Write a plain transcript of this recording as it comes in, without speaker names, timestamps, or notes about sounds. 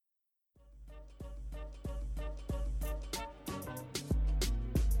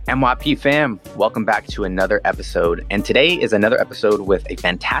MYP fam, welcome back to another episode. And today is another episode with a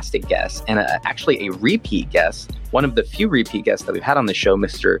fantastic guest and actually a repeat guest, one of the few repeat guests that we've had on the show,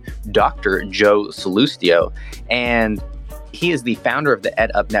 Mr. Dr. Joe Sallustio. And he is the founder of the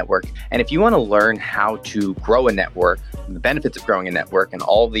EdUp Network. And if you want to learn how to grow a network, the benefits of growing a network, and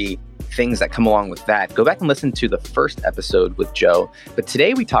all the things that come along with that, go back and listen to the first episode with Joe. But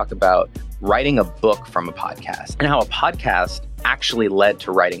today we talk about writing a book from a podcast and how a podcast actually led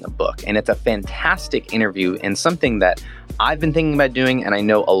to writing a book. And it's a fantastic interview and something that I've been thinking about doing, and I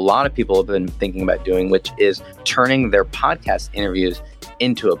know a lot of people have been thinking about doing, which is turning their podcast interviews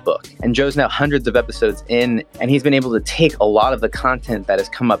into a book. And Joe's now hundreds of episodes in, and he's been able to take a lot of the content that has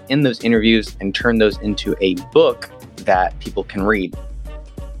come up in those interviews and turn those into a book that people can read.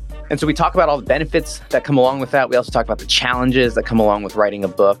 And so we talk about all the benefits that come along with that. We also talk about the challenges that come along with writing a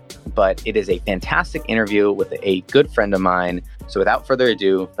book, but it is a fantastic interview with a good friend of mine. So without further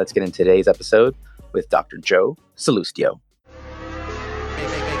ado, let's get into today's episode with Dr. Joe Sallustio.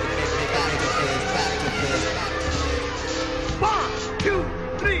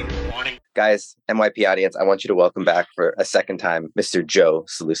 Guys, MYP audience, I want you to welcome back for a second time, Mr. Joe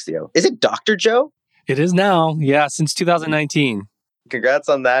Sallustio. Is it Dr. Joe? It is now. Yeah, since 2019. Congrats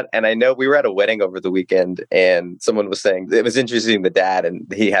on that. And I know we were at a wedding over the weekend and someone was saying it was introducing the dad and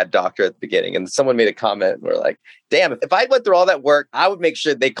he had doctor at the beginning. And someone made a comment and we're like, damn, if I went through all that work, I would make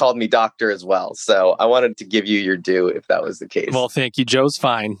sure they called me doctor as well. So I wanted to give you your due if that was the case. Well, thank you. Joe's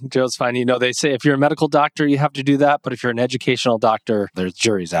fine. Joe's fine. You know, they say if you're a medical doctor, you have to do that. But if you're an educational doctor, there's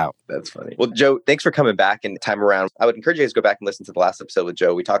jury's out. That's funny. Well, Joe, thanks for coming back and time around. I would encourage you guys to go back and listen to the last episode with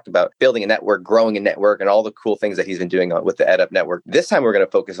Joe. We talked about building a network, growing a network, and all the cool things that he's been doing with the EdUp Network. This time, we're going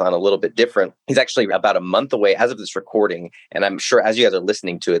to focus on a little bit different. He's actually about a month away as of this recording. And I'm sure as you guys are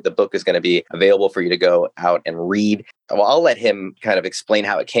listening to it, the book is going to be available for you to go out and read. Well, I'll let him kind of explain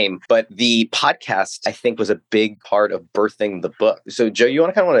how it came. But the podcast, I think, was a big part of birthing the book. So, Joe, you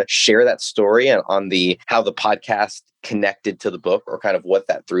want to share that story on how the podcast connected to the book or kind of what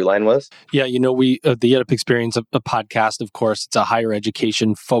that through line was? Yeah, you know, the EdUp Experience, a podcast, of course, it's a higher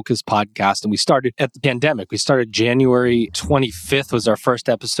education focused podcast. And we started at the pandemic. We started January 25th was our first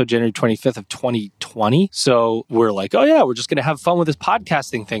episode, January 25th of 2020. So we're like, oh yeah, we're just going to have fun with this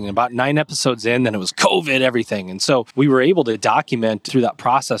podcasting thing. And about 9 episodes in, then it was COVID, everything. And so we were able to document through that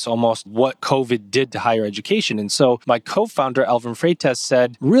process almost what COVID did to higher education. And so my co-founder, Alvin Freitas,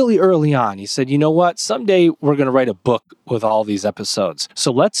 said really early on, he said, you know what, someday we're going to write a book with all these episodes. So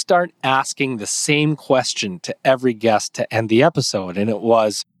let's start asking the same question to every guest to end the episode. And it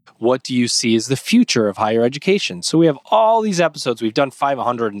was, what do you see as the future of higher education? So we have all these episodes. We've done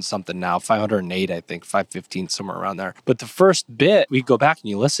 500 and something now, 508, I think, 515, somewhere around there. But the first bit, we go back and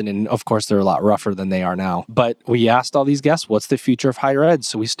you listen, and of course, they're a lot rougher than they are now. But we asked all these guests, what's the future of higher ed?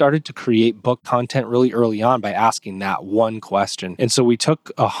 So we started to create book content really early on by asking that one question. And so we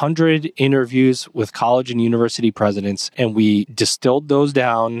took 100 interviews with college and university presidents, and we distilled those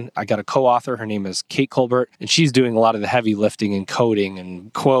down. I got a co-author. Her name is Kate Colbert, and she's doing a lot of the heavy lifting and coding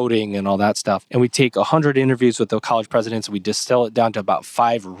and quoting and all that stuff. And we take 100 interviews with the college presidents, and we distill it down to about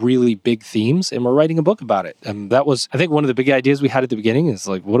 5 really big themes, and we're writing a book about it. And that was, I think, one of the big ideas we had at the beginning is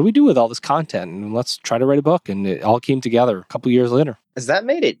like, what do we do with all this content? And let's try to write a book. And it all came together a couple years later. Has that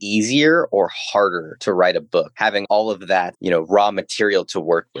made it easier or harder to write a book, having all of that, raw material to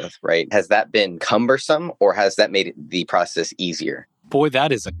work with, right? Has that been cumbersome or has that made the process easier? Boy,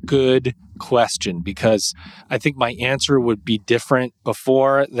 that is a good question because I think my answer would be different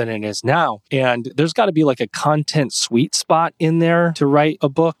before than it is now. And there's got to be like a content sweet spot in there to write a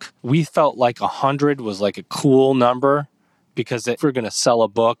book. We felt like 100 was like a cool number because if we're going to sell a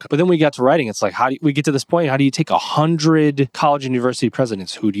book, but then we got to writing, it's like, we get to this point, how do you take 100 college and university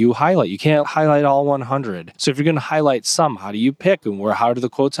presidents? Who do you highlight? You can't highlight all 100. So if you're going to highlight some, how do you pick? And how do the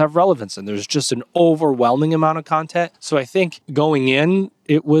quotes have relevance? And there's just an overwhelming amount of content. So I think going in,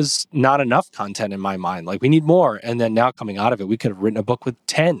 it was not enough content in my mind. Like, we need more. And then now coming out of it, we could have written a book with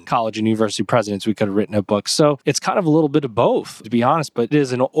 10 college and university presidents. We could have written a book. So it's kind of a little bit of both, to be honest, but it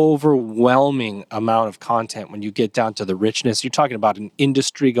is an overwhelming amount of content when you get down to the richness. You're talking about an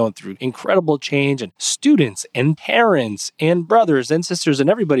industry going through incredible change, and students and parents and brothers and sisters and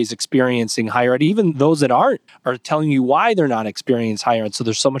everybody's experiencing higher ed. Even those that aren't are telling you why they're not experiencing higher ed. So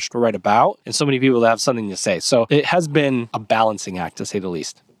there's so much to write about and so many people that have something to say. So it has been a balancing act, to say the least.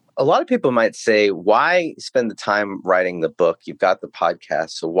 A lot of people might say, why spend the time writing the book? You've got the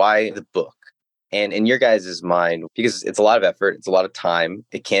podcast, so why the book? And in your guys' mind, because it's a lot of effort, it's a lot of time,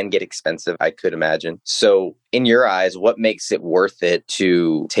 it can get expensive, I could imagine. So in your eyes, what makes it worth it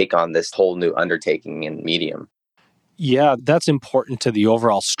to take on this whole new undertaking in medium? Yeah, that's important to the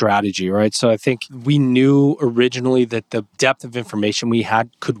overall strategy, right? So I think we knew originally that the depth of information we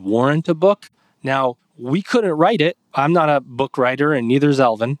had could warrant a book. Now, we couldn't write it. I'm not a book writer and neither is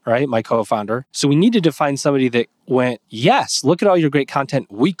Elvin, right? My co-founder. So we needed to find somebody that went, yes, look at all your great content.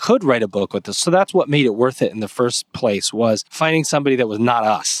 We could write a book with this. So that's what made it worth it in the first place, was finding somebody that was not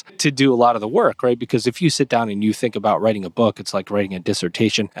us to do a lot of the work, right? Because if you sit down and you think about writing a book, it's like writing a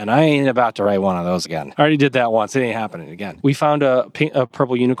dissertation. And I ain't about to write one of those again. I already did that once. It ain't happening again. We found a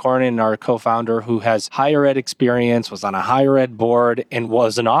purple unicorn in our co-founder who has higher ed experience, was on a higher ed board, and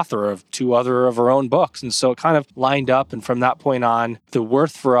was an author of 2 other of her own books. And so it kind of lined up. And from that point on, the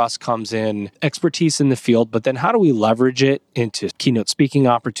worth for us comes in expertise in the field, but then how do we leverage it into keynote speaking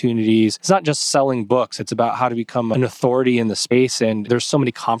opportunities? It's not just selling books. It's about how to become an authority in the space. And there's so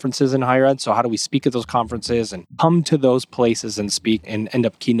many conferences in higher ed. So how do we speak at those conferences and come to those places and speak and end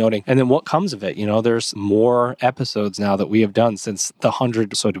up keynoting? And then what comes of it? You know, there's more episodes now that we have done since the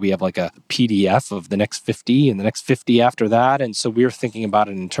 100. So do we have like a PDF of the next 50 and the next 50 after that? And so we're thinking about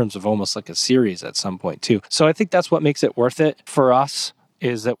it in terms of almost like a series at some point too. So I think that's what makes it worth it for us,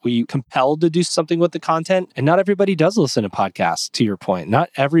 is that we compelled to do something with the content. And not everybody does listen to podcasts, to your point. Not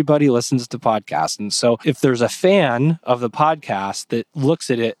everybody listens to podcasts. And so if there's a fan of the podcast that looks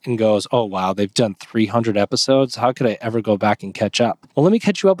at it and goes, oh, wow, they've done 300 episodes. How could I ever go back and catch up? Well, let me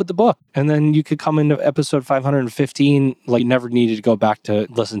catch you up with the book. And then you could come into episode 515, like you never needed to go back to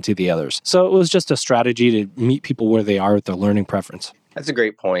listen to the others. So it was just a strategy to meet people where they are with their learning preference. That's a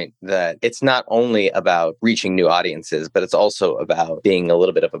great point, that it's not only about reaching new audiences, but it's also about being a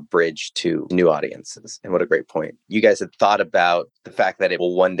little bit of a bridge to new audiences. And what a great point. You guys had thought about the fact that it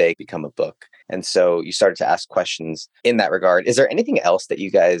will one day become a book. And so you started to ask questions in that regard. Is there anything else that you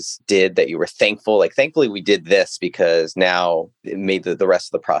guys did that you were thankful? Like, thankfully, we did this because now it made the rest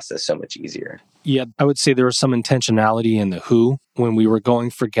of the process so much easier. Yeah, I would say there was some intentionality in the who. When we were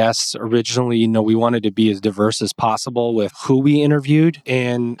going for guests originally, you know, we wanted to be as diverse as possible with who we interviewed.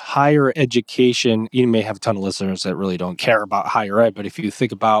 And higher education, you may have a ton of listeners that really don't care about higher ed, but if you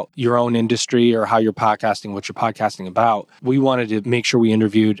think about your own industry or how you're podcasting, what you're podcasting about, we wanted to make sure we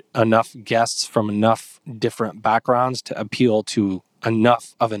interviewed enough guests from enough different backgrounds to appeal to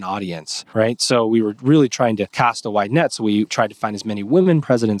enough of an audience, right? So we were really trying to cast a wide net. So we tried to find as many women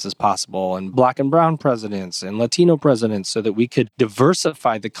presidents as possible, and Black and brown presidents and Latino presidents, so that we could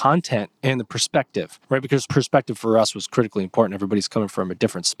diversify the content and the perspective, right? Because perspective for us was critically important. Everybody's coming from a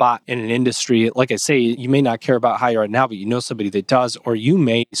different spot in an industry. Like I say, you may not care about higher ed now, but you know somebody that does, or you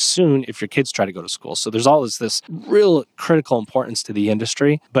may soon if your kids try to go to school. So there's always this real critical importance to the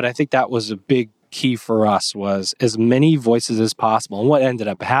industry. But I think that was a big key for us, was as many voices as possible. And what ended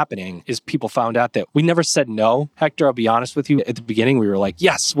up happening is people found out that we never said no. Hector, I'll be honest with you. At the beginning, we were like,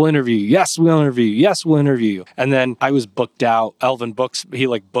 yes, we'll interview you. Yes, we'll interview you. Yes, we'll interview you. And then I was booked out. Elvin books, he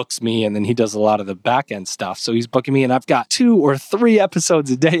books me, and then he does a lot of the back end stuff. So he's booking me, and I've got 2 or 3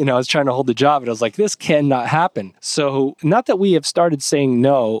 episodes a day. And I was trying to hold the job, and I was like, this cannot happen. So not that we have started saying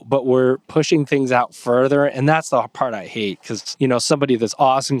no, but we're pushing things out further. And that's the part I hate, because, you know, somebody that's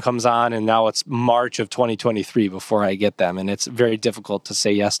awesome comes on, and now it's March of 2023 before I get them. And it's very difficult to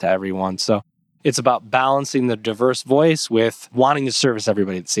say yes to everyone. So it's about balancing the diverse voice with wanting to service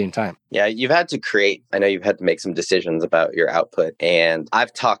everybody at the same time. Yeah, you've had to I know you've had to make some decisions about your output. And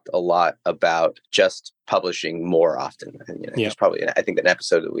I've talked a lot about just publishing more often. There's probably, I think, an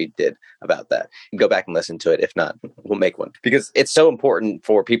episode that we did about that. Go back and listen to it. If not, we'll make one, because it's so important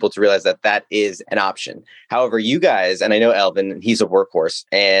for people to realize that that is an option. However, you guys, and I know Elvin, he's a workhorse.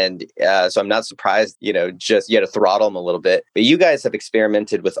 And so I'm not surprised, just you had to throttle him a little bit. But you guys have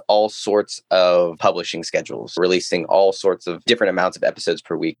experimented with all sorts of publishing schedules, releasing all sorts of different amounts of episodes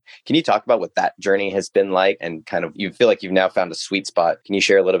per week. Can you talk about what that journey has been like, and kind of, you feel like you've now found a sweet spot? Can you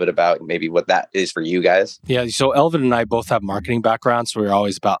share a little bit about maybe what that is for you guys? Yeah. So Elvin and I both have marketing backgrounds. So we're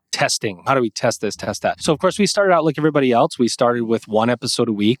always about testing. How do we test this, test that? So of course we started out like everybody else. We started with 1 episode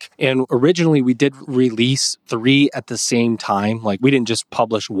a week. And originally we did release 3 at the same time. Like, we didn't just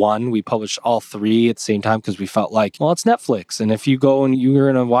publish 1, we published all 3 at the same time, because we felt like, well, it's Netflix. And if you go and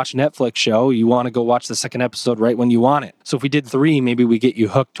you're going to watch a Netflix show, you want to go watch the second episode right when you want it. So if we did 3, maybe we get you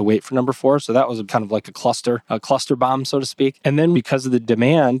hooked to wait for number 4. So that was kind of like a cluster bomb, so to speak. And then because of the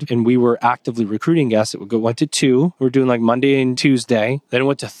demand, and we were actively recruiting guests, it went to 2. We were doing like Monday and Tuesday. Then it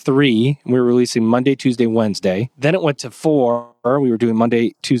went to 3. We were releasing Monday, Tuesday, Wednesday. Then it went to 4. We were doing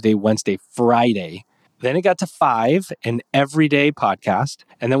Monday, Tuesday, Wednesday, Friday. Then it got to 5, an everyday podcast.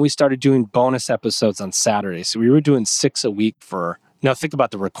 And then we started doing bonus episodes on Saturday. So we were doing 6 a week now think about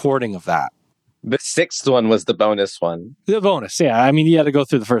the recording of that. The sixth one was the bonus one. The bonus, yeah. I mean, you had to go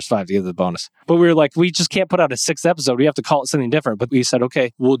through the first 5 to get the bonus. But we were like, we just can't put out a 6th episode. We have to call it something different. But we said,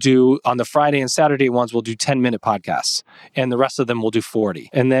 okay, we'll do on the Friday and Saturday ones, we'll do 10-minute podcasts. And the rest of them we'll do 40.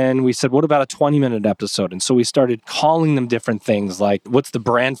 And then we said, what about a 20-minute episode? And so we started calling them different things like, what's the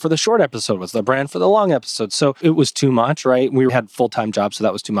brand for the short episode? What's the brand for the long episode? So it was too much, right? We had full-time jobs, so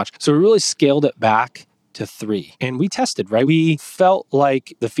that was too much. So we really scaled it back to 3. And we tested, right? We felt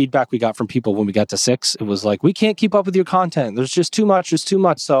like the feedback we got from people when we got to 6, it was like, we can't keep up with your content. There's just too much. There's too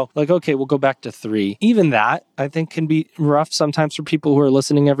much. So like, okay, we'll go back to 3. Even that, I think, can be rough sometimes for people who are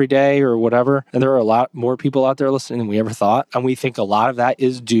listening every day or whatever. And there are a lot more people out there listening than we ever thought. And we think a lot of that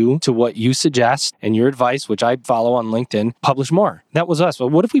is due to what you suggest and your advice, which I follow on LinkedIn, publish more. That was us. Well,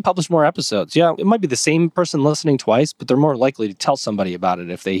 what if we publish more episodes? Yeah, it might be the same person listening twice, but they're more likely to tell somebody about it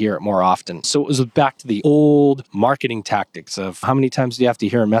if they hear it more often. So it was back to the old marketing tactics of how many times do you have to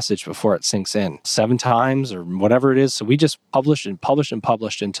hear a message before it sinks in? 7 times or whatever it is. So we just published and published and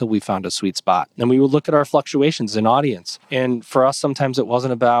published until we found a sweet spot. And we would look at our fluctuations in audience. And for us, sometimes it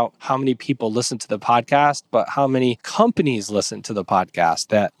wasn't about how many people listened to the podcast, but how many companies listened to the podcast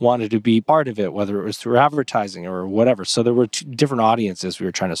that wanted to be part of it, whether it was through advertising or whatever. So there were 2 different audiences we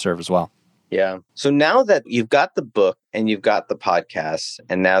were trying to serve as well. Yeah. So now that you've got the book and you've got the podcast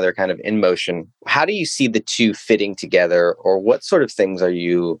and now they're kind of in motion, how do you see the 2 fitting together, or what sort of things are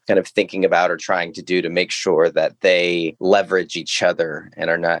you kind of thinking about or trying to do to make sure that they leverage each other and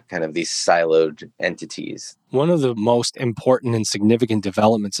are not kind of these siloed entities? One of the most important and significant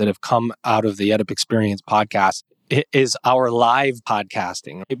developments that have come out of the EdUp Experience podcast is our live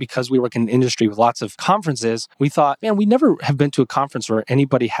podcasting. Because we work in an industry with lots of conferences, we thought, man, we never have been to a conference where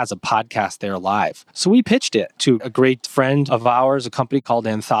anybody has a podcast there live. So we pitched it to a great friend of ours, a company called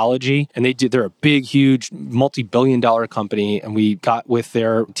Anthology, and they're a big, huge, multi-billion-dollar company. And we got with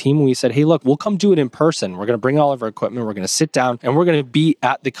their team and we said, hey, look, we'll come do it in person. We're going to bring all of our equipment. We're going to sit down and we're going to be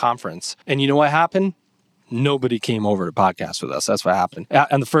at the conference. And you know what happened? Nobody came over to podcast with us. That's what happened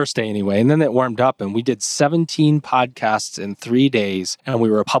on the first day anyway. And then it warmed up and we did 17 podcasts in 3 days and we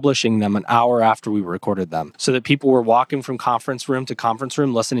were publishing them an hour after we recorded them so that people were walking from conference room to conference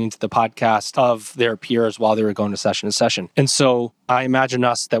room listening to the podcast of their peers while they were going to session to session. And so I imagine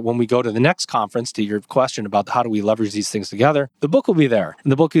us that when we go to the next conference, to your question about how do we leverage these things together, the book will be there.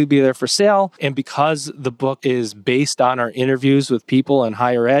 And the book will be there for sale. And because the book is based on our interviews with people in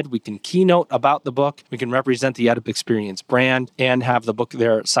higher ed, we can keynote about the book. We can represent the EdUp Experience brand and have the book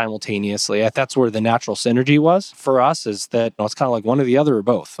there simultaneously. That's where the natural synergy was for us, is that it's kind of like one or the other or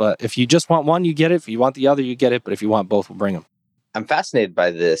both. But if you just want one, you get it. If you want the other, you get it. But if you want both, we'll bring them. I'm fascinated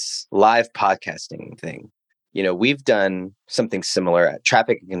by this live podcasting thing. You know, we've done something similar at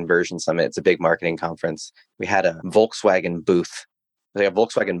Traffic and Conversion Summit. It's a big marketing conference. We had a Volkswagen booth, like a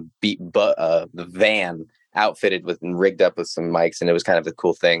Volkswagen van outfitted with and rigged up with some mics. And it was kind of a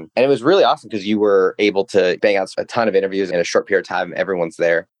cool thing. And it was really awesome because you were able to bang out a ton of interviews in a short period of time. Everyone's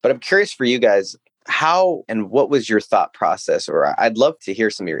there. But I'm curious for you guys, how and what was your thought process? Or I'd love to hear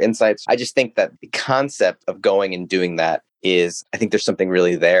some of your insights. I just think that the concept of going and doing that I think there's something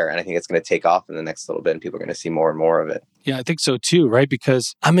really there. And I think it's going to take off in the next little bit and people are going to see more and more of it. Yeah, I think so too, right?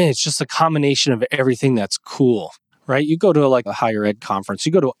 Because, it's just a combination of everything that's cool, right? You go to a higher ed conference,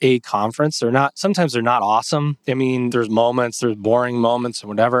 you go to a conference, sometimes they're not awesome. There's moments, there's boring moments and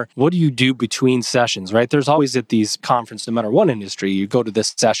whatever. What do you do between sessions, right? There's always at these conferences, no matter what industry, you go to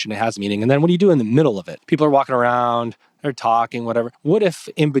this session, it has a meeting. And then what do you do in the middle of it? People are walking around, they're talking, whatever. What if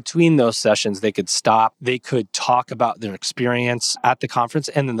in between those sessions, they could stop, they could talk about their experience at the conference?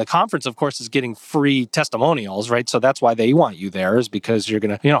 And then the conference, of course, is getting free testimonials, right? So that's why they want you there, is because you're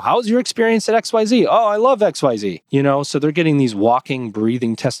going to, how's your experience at XYZ? Oh, I love XYZ. So they're getting these walking,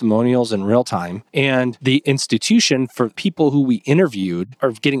 breathing testimonials in real time. And the institution, for people who we interviewed,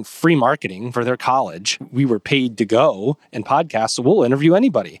 are getting free marketing for their college. We were paid to go and podcast, so we'll interview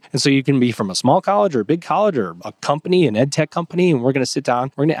anybody. And so you can be from a small college or a big college or a company, an ed tech company, and we're going to sit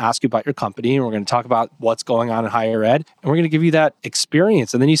down, we're going to ask you about your company, and we're going to talk about what's going on in higher ed, and we're going to give you that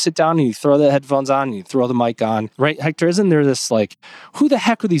experience. And then you sit down and you throw the headphones on and you throw the mic on, right? Hector, isn't there this who the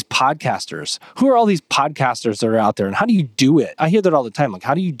heck are these podcasters? Who are all these podcasters that are out there? And how do you do it? I hear that all the time.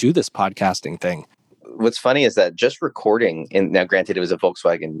 How do you do this podcasting thing? What's funny is that just recording, and now granted it was a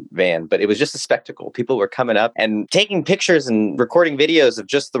Volkswagen van, but it was just a spectacle. People were coming up and taking pictures and recording videos of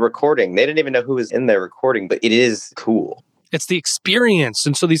just the recording. They didn't even know who was in there recording, but it is cool. It's the experience.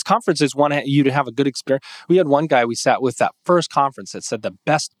 And so these conferences want you to have a good experience. We had one guy we sat with that first conference that said the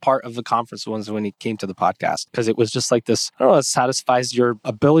best part of the conference was when he came to the podcast, because it was just like this, it satisfies your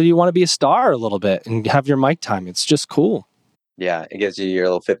ability to want to be a star a little bit and have your mic time. It's just cool. Yeah, it gives you your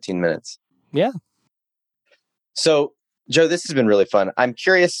little 15 minutes. Yeah. So, Joe, this has been really fun. I'm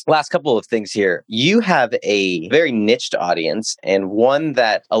curious, last couple of things here. You have a very niched audience and one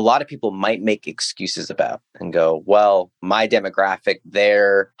that a lot of people might make excuses about and go, well, my demographic,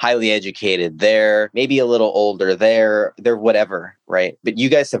 they're highly educated, they're maybe a little older, they're whatever, right? But you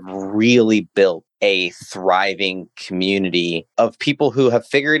guys have really built a thriving community of people who have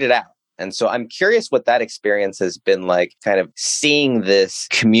figured it out. And so I'm curious what that experience has been like, kind of seeing this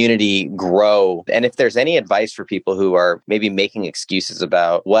community grow. And if there's any advice for people who are maybe making excuses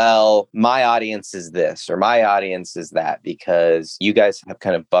about, well, my audience is this or my audience is that, because you guys have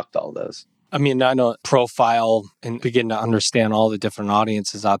kind of bucked all those. I mean, I know profile and begin to understand all the different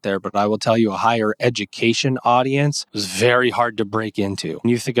audiences out there, but I will tell you a higher education audience was very hard to break into. When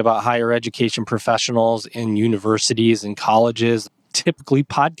you think about higher education professionals in universities and colleges, typically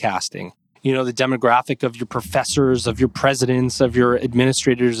podcasting. You know, the demographic of your professors, of your presidents, of your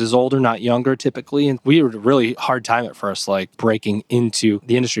administrators is older, not younger typically. And we had a really hard time at first, like breaking into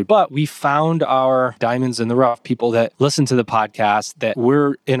the industry. But we found our diamonds in the rough, people that listen to the podcast, that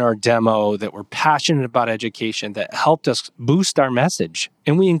were in our demo, that were passionate about education, that helped us boost our message.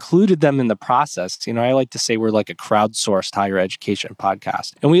 And we included them in the process. You know, I like to say we're like a crowdsourced higher education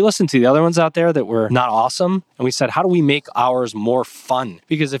podcast. And we listened to the other ones out there that were not awesome. And we said, how do we make ours more fun?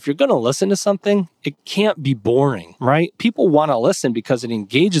 Because if you're going to listen to something, it can't be boring, right? People want to listen because it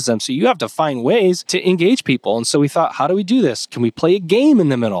engages them. So you have to find ways to engage people. And so we thought, how do we do this? Can we play a game in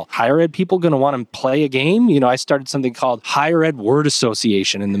the middle? Higher ed people going to want to play a game? You know, I started something called Higher Ed Word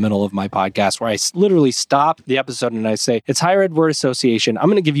Association in the middle of my podcast, where I literally stop the episode and I say, it's Higher Ed Word Association. I'm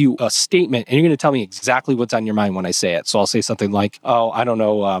going to give you a statement and you're going to tell me exactly what's on your mind when I say it. So I'll say something like,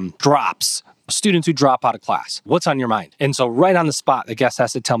 drops. Students who drop out of class. What's on your mind? And so right on the spot, the guest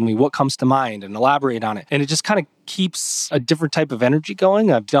has to tell me what comes to mind and elaborate on it. And it just kind of keeps a different type of energy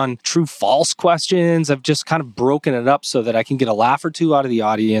going. I've done true false questions. I've just kind of broken it up so that I can get a laugh or two out of the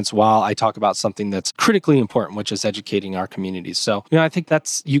audience while I talk about something that's critically important, which is educating our communities. So, I think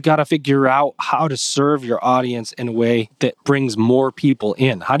you got to figure out how to serve your audience in a way that brings more people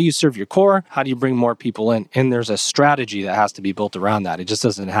in. How do you serve your core? How do you bring more people in? And there's a strategy that has to be built around that. It just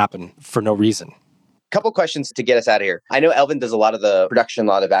doesn't happen for no reason. Couple questions to get us out of here. I know Elvin does a lot of the production, a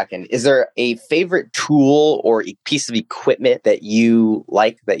lot of the back end. Is there a favorite tool or a piece of equipment that you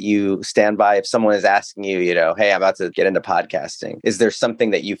like, that you stand by if someone is asking you, hey, I'm about to get into podcasting? Is there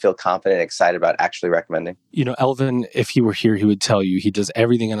something that you feel confident and excited about actually recommending? Elvin, if he were here, he would tell you he does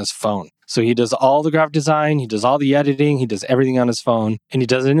everything on his phone. So he does all the graphic design, he does all the editing, he does everything on his phone, and he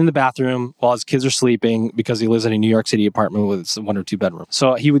does it in the bathroom while his kids are sleeping because he lives in a New York City apartment with 1 or 2 bedrooms.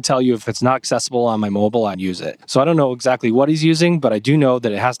 So he would tell you if it's not accessible on my mobile, I'd use it. So I don't know exactly what he's using, but I do know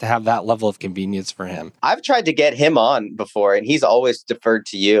that it has to have that level of convenience for him. I've tried to get him on before, and he's always deferred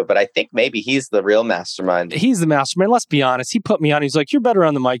to you, but I think maybe he's the real mastermind. He's the mastermind. Let's be honest. He put me on. He's like, you're better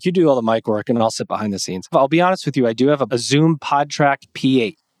on the mic. You do all the mic work, and I'll sit behind the scenes. I'll be honest with you. I do have a Zoom PodTrack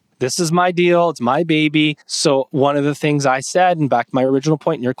P8. This is my deal. It's my baby. So one of the things I said, and back to my original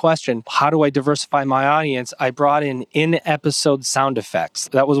point in your question, how do I diversify my audience? I brought in episode sound effects.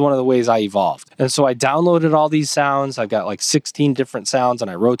 That was one of the ways I evolved. And so I downloaded all these sounds. I've got like 16 different sounds and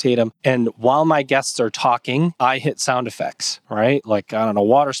I rotate them. And while my guests are talking, I hit sound effects, right? Like, I don't know,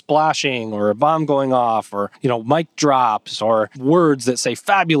 water splashing or a bomb going off or, mic drops or words that say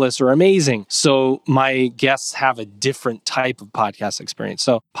fabulous or amazing. So my guests have a different type of podcast experience.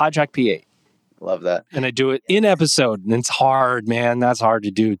 So PodTrack P8. Love that. And I do it in episode. And it's hard, man. That's hard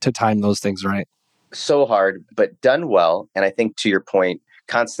to do, to time those things right. So hard, but done well. And I think to your point,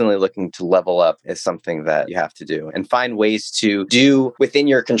 constantly looking to level up is something that you have to do and find ways to do within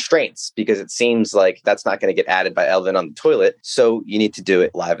your constraints, because it seems like that's not going to get added by Elvin on the toilet. So you need to do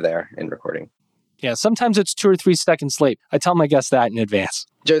it live there in recording. Yeah, sometimes it's 2 or 3 seconds late. I tell my guests that in advance.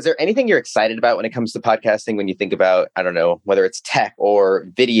 Joe, is there anything you're excited about when it comes to podcasting when you think about, I don't know, whether it's tech or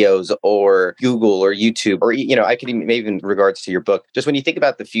videos or Google or YouTube or, I could maybe in regards to your book, just when you think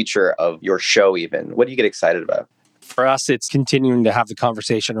about the future of your show even, what do you get excited about? For us, it's continuing to have the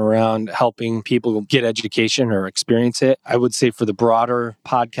conversation around helping people get education or experience it. I would say for the broader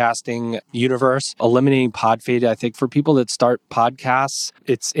podcasting universe, eliminating pod fade, I think for people that start podcasts,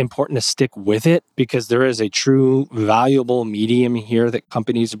 it's important to stick with it because there is a true valuable medium here that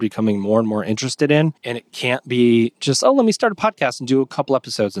companies are becoming more and more interested in. And it can't be just, let me start a podcast and do a couple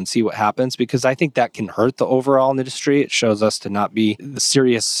episodes and see what happens, because I think that can hurt the overall industry. It shows us to not be the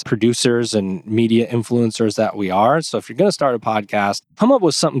serious producers and media influencers that we are. So if you're going to start a podcast, come up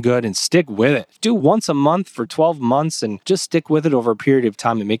with something good and stick with it. Do once a month for 12 months and just stick with it over a period of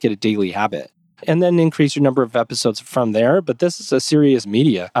time and make it a daily habit. and then increase your number of episodes from there. But this is a serious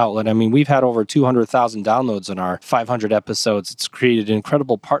media outlet. I mean, we've had over 200,000 downloads in our 500 episodes. It's created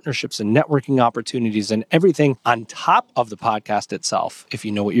incredible partnerships and networking opportunities and everything on top of the podcast itself, if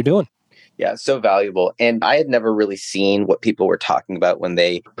you know what you're doing. Yeah, so valuable. And I had never really seen what people were talking about when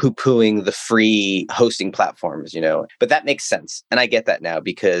they poo-pooing the free hosting platforms, but that makes sense. And I get that now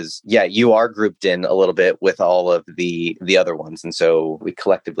because, yeah, you are grouped in a little bit with all of the other ones. And so we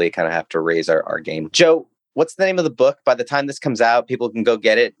collectively kind of have to raise our game. Joe, what's the name of the book? By the time this comes out, people can go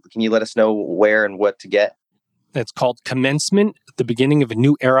get it. Can you let us know where and what to get? It's called Commencement, the Beginning of a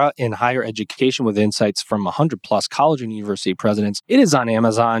New Era in Higher Education with Insights from 100 plus college and university presidents. It is on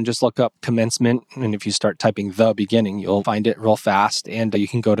Amazon. Just look up Commencement. And if you start typing The Beginning, you'll find it real fast. And you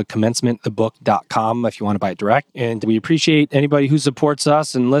can go to commencementthebook.com if you want to buy it direct. And we appreciate anybody who supports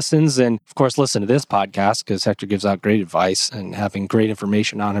us and listens. And of course, listen to this podcast because Hector gives out great advice and having great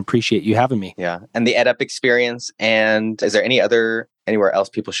information on. I appreciate you having me. Yeah. And the EdUp experience. And is there anywhere else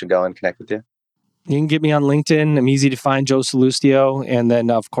people should go and connect with you? You can get me on LinkedIn. I'm easy to find, Joe Sallustio. And then,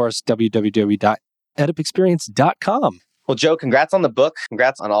 of course, www.edupexperience.com. Well, Joe, congrats on the book.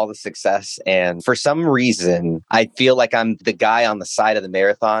 Congrats on all the success. And for some reason, I feel like I'm the guy on the side of the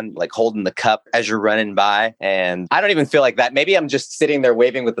marathon, like holding the cup as you're running by. And I don't even feel like that. Maybe I'm just sitting there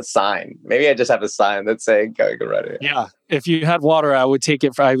waving with the sign. Maybe I just have a sign that's saying, go run it. Yeah. If you had water, I would take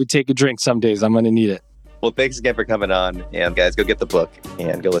it. I would take a drink some days. I'm going to need it. Well, thanks again for coming on. And guys, go get the book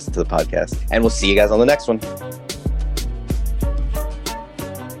and go listen to the podcast. And we'll see you guys on the next one.